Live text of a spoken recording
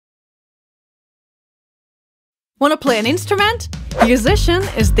Want to play an instrument? Musician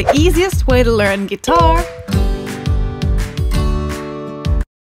is the easiest way to learn guitar,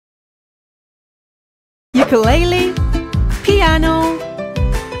 ukulele, piano,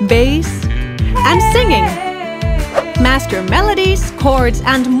 bass, and singing. Master melodies, chords,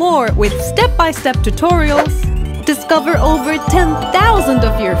 and more with step-by-step tutorials. Discover over 10,000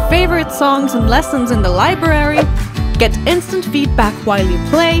 of your favorite songs and lessons in the library. Get instant feedback while you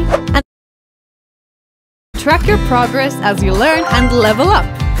play, and track your progress as you learn and level up.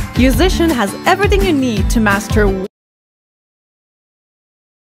 Musician has everything you need to master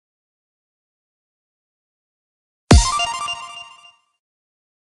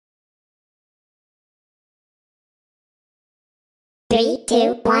Three,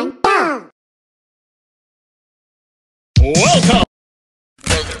 two, one, go!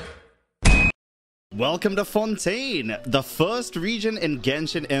 Welcome to Fontaine, the first region in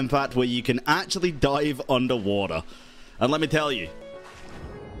Genshin Impact where you can actually dive underwater. And let me tell you,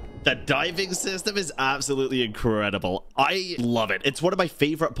 the diving system is absolutely incredible. I love it. It's one of my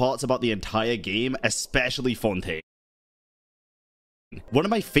favorite parts about the entire game, especially Fontaine. One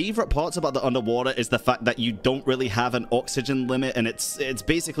of my favorite parts about the underwater is the fact that you don't really have an oxygen limit, and it's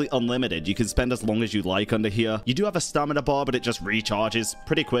basically unlimited. You can spend as long as you like under here. You do have a stamina bar, but it just recharges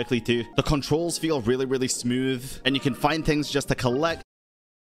pretty quickly too. The controls feel really, really smooth, and you can find things just to collect.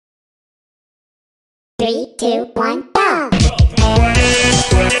 3, 2, 1, go!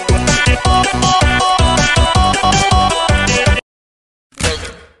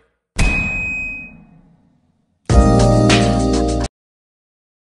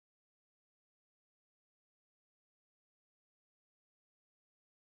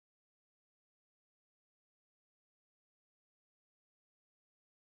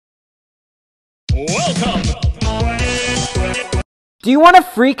 Welcome! Do you want a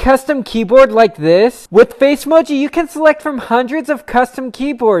free custom keyboard like this? With Facemoji, you can select from hundreds of custom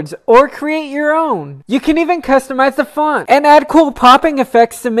keyboards or create your own. You can even customize the font and add cool popping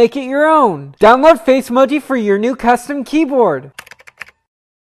effects to make it your own. Download Facemoji for your new custom keyboard.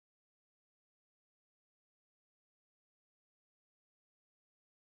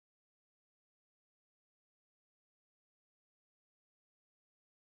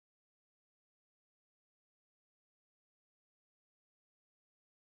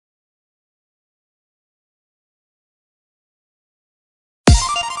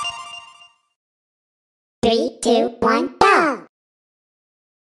 Three, two, one, go!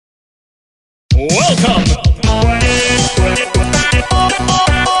 Welcome!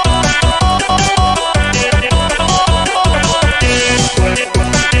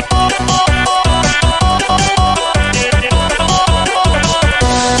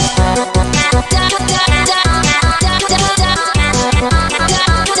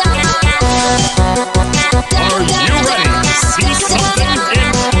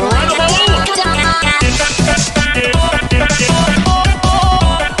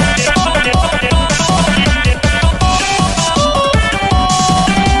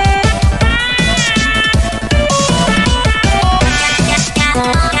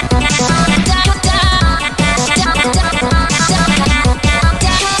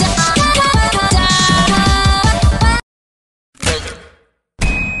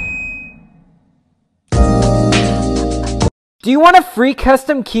 Do you want a free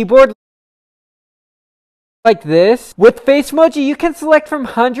custom keyboard like this? With Facemoji, you can select from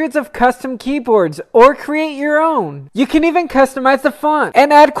hundreds of custom keyboards or create your own. You can even customize the font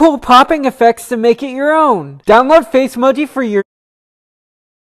and add cool popping effects to make it your own. Download Facemoji for your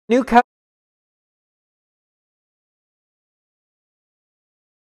new custom.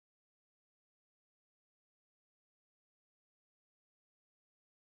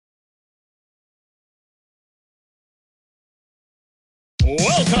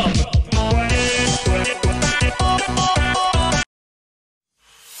 Welcome!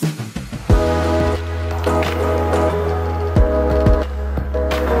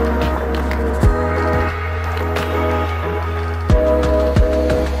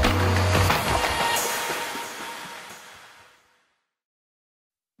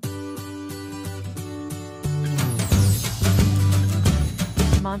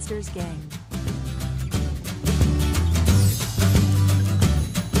 Monsters Gang.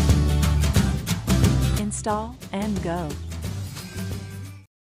 Install and go.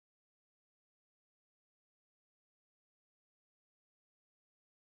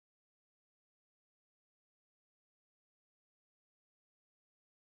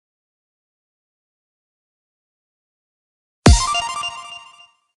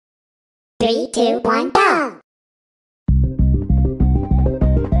 Three, two, one, go!